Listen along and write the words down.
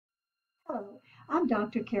Hello, I'm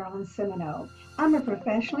Dr. Carolyn Simoneaux. I'm a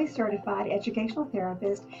professionally certified educational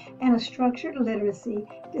therapist and a structured literacy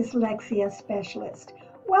dyslexia specialist.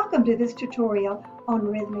 Welcome to this tutorial on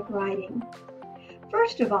rhythmic writing.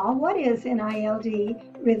 First of all, what is NILD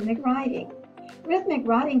rhythmic writing? Rhythmic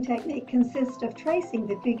writing technique consists of tracing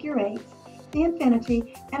the figure eights, the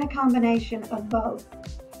infinity, and a combination of both.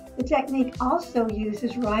 The technique also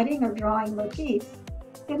uses writing or drawing motifs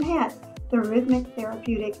to enhance the rhythmic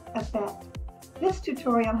therapeutic effect. This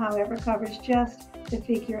tutorial, however, covers just the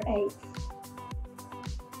figure eights.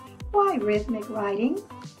 Why rhythmic writing?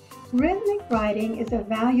 Rhythmic writing is a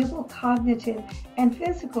valuable cognitive and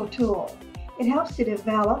physical tool. It helps to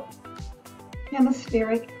develop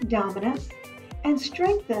hemispheric dominance and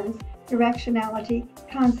strengthens directionality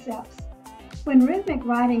concepts. When rhythmic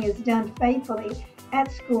writing is done faithfully at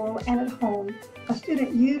school and at home, a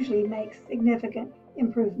student usually makes significant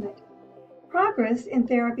improvement. Progress in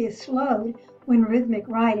therapy is slowed when rhythmic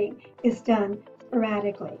writing is done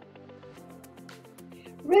sporadically.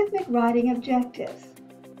 Rhythmic writing objectives.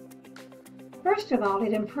 First of all,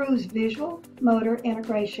 it improves visual motor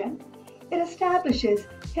integration. It establishes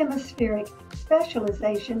hemispheric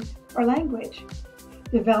specialization for language,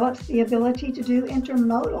 develops the ability to do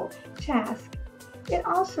intermodal tasks. It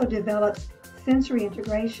also develops sensory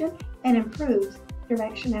integration and improves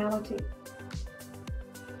directionality.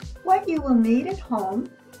 What you will need at home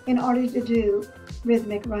in order to do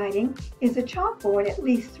rhythmic writing is a chalkboard at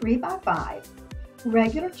least 3 by 5,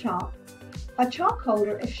 regular chalk, a chalk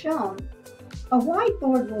holder if shown. A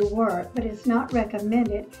whiteboard will work, but it's not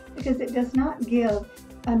recommended because it does not give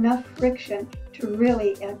enough friction to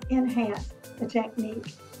really enhance the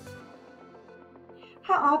technique.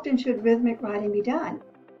 How often should rhythmic writing be done?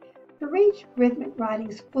 To reach rhythmic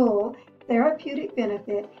writing's full therapeutic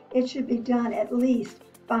benefit, it should be done at least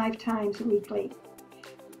 5 times weekly.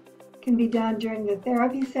 It can be done during the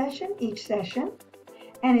therapy session, each session,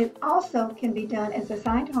 and it also can be done as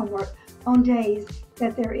assigned homework on days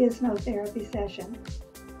that there is no therapy session.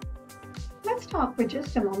 Let's talk for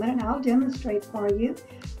just a moment and I'll demonstrate for you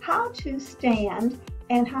how to stand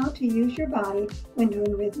and how to use your body when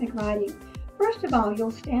doing rhythmic writing. First of all, you'll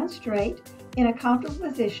stand straight in a comfortable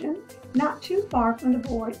position, not too far from the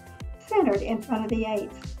board, centered in front of the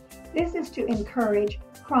eights. This is to encourage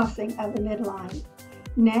crossing of the midline.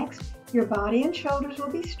 Next, your body and shoulders will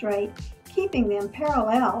be straight, keeping them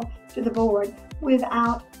parallel to the board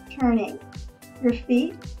without turning. Your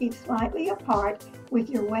feet keep slightly apart with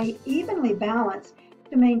your weight evenly balanced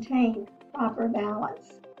to maintain proper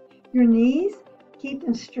balance. Your knees, keep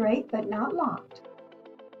them straight but not locked.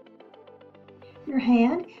 Your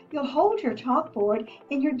hand, you'll hold your chalkboard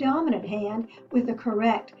in your dominant hand with the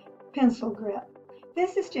correct pencil grip.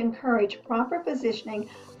 This is to encourage proper positioning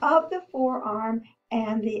of the forearm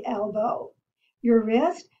and the elbow. Your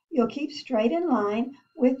wrist, you'll keep straight in line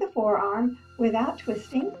with the forearm without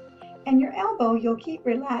twisting, and your elbow you'll keep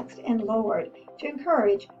relaxed and lowered to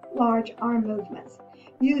encourage large arm movements.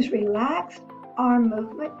 Use relaxed arm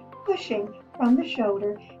movement, pushing from the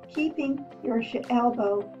shoulder, keeping your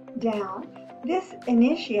elbow down. This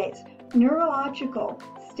initiates neurological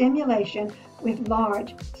stimulation with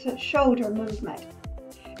large shoulder movement.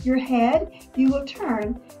 Your head, you will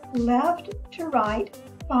turn left to right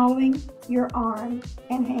following your arm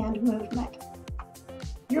and hand movement.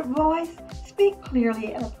 Your voice, speak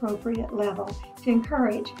clearly at appropriate level to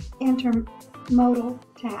encourage intermodal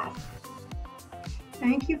tasks.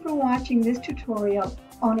 Thank you for watching this tutorial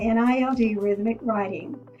on NILD rhythmic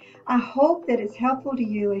writing. I hope that it's helpful to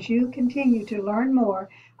you as you continue to learn more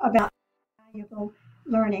about valuable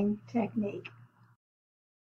learning technique.